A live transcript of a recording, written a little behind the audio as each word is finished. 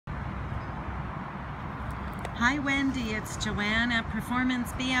Hi Wendy, it's Joanne at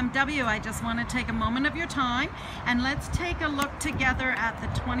Performance BMW. I just want to take a moment of your time and let's take a look together at the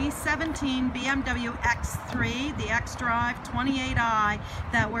 2017 BMW X3, the xDrive28i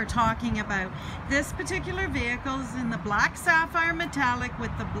that we're talking about. This particular vehicle is in the black sapphire metallic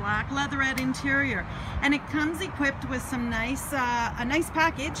with the black leatherette interior, and it comes equipped with some nice, a nice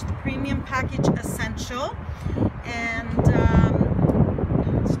package, the Premium Package Essential. And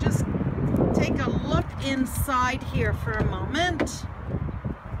let's just take a look inside here for a moment.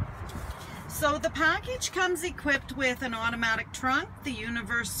 So the package comes equipped with an automatic trunk, the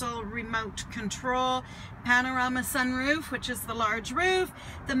universal remote control, panorama sunroof, which is the large roof,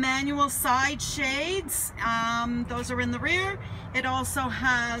 the manual side shades, those are in the rear. It also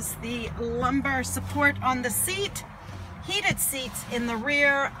has the lumbar support on the seat, heated seats in the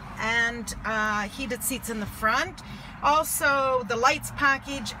rear, and heated seats in the front. Also the lights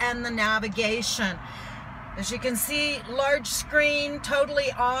package and the navigation. As you can see, large screen, totally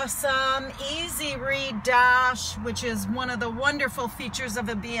awesome, easy read dash, which is one of the wonderful features of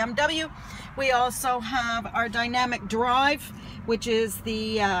a BMW. We also have our dynamic drive, which is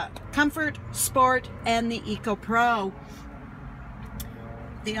the Comfort, Sport, and the Eco Pro.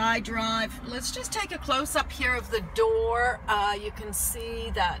 The iDrive. Let's just take a close-up here of the door. You can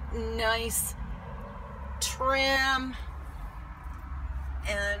see that nice trim,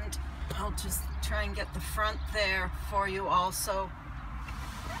 and I'll just try and get the front there for you also.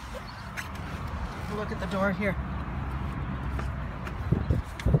 Look at the door here.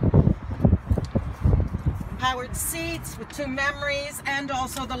 Powered seats with 2 memories and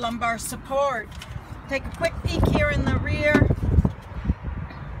also the lumbar support. Take a quick peek here in the rear.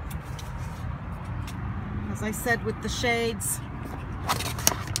 As I said, with the shades.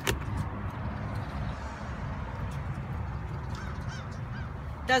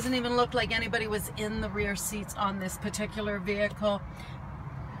 Doesn't even look like anybody was in the rear seats on this particular vehicle.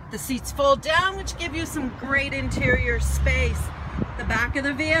 The seats fold down, which give you some great interior space. The back of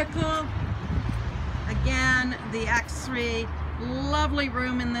the vehicle, again, the X3, lovely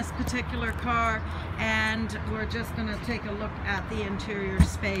room in this particular car, and we're just going to take a look at the interior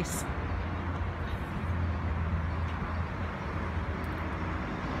space.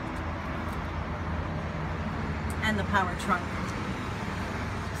 And the power trunk.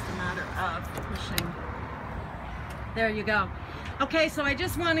 Of pushing. There you go. Okay, so I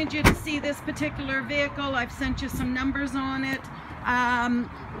just wanted you to see this particular vehicle. I've sent you some numbers on it.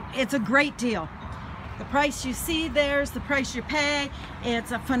 It's a great deal. The price you see there's the price you pay.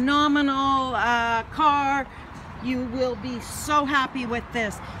 It's a phenomenal car. You will be so happy with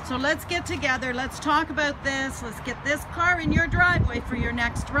this. So let's get together. Let's talk about this. Let's get this car in your driveway for your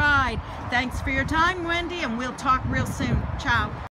next ride. Thanks for your time, Wendy, and we'll talk real soon. Ciao.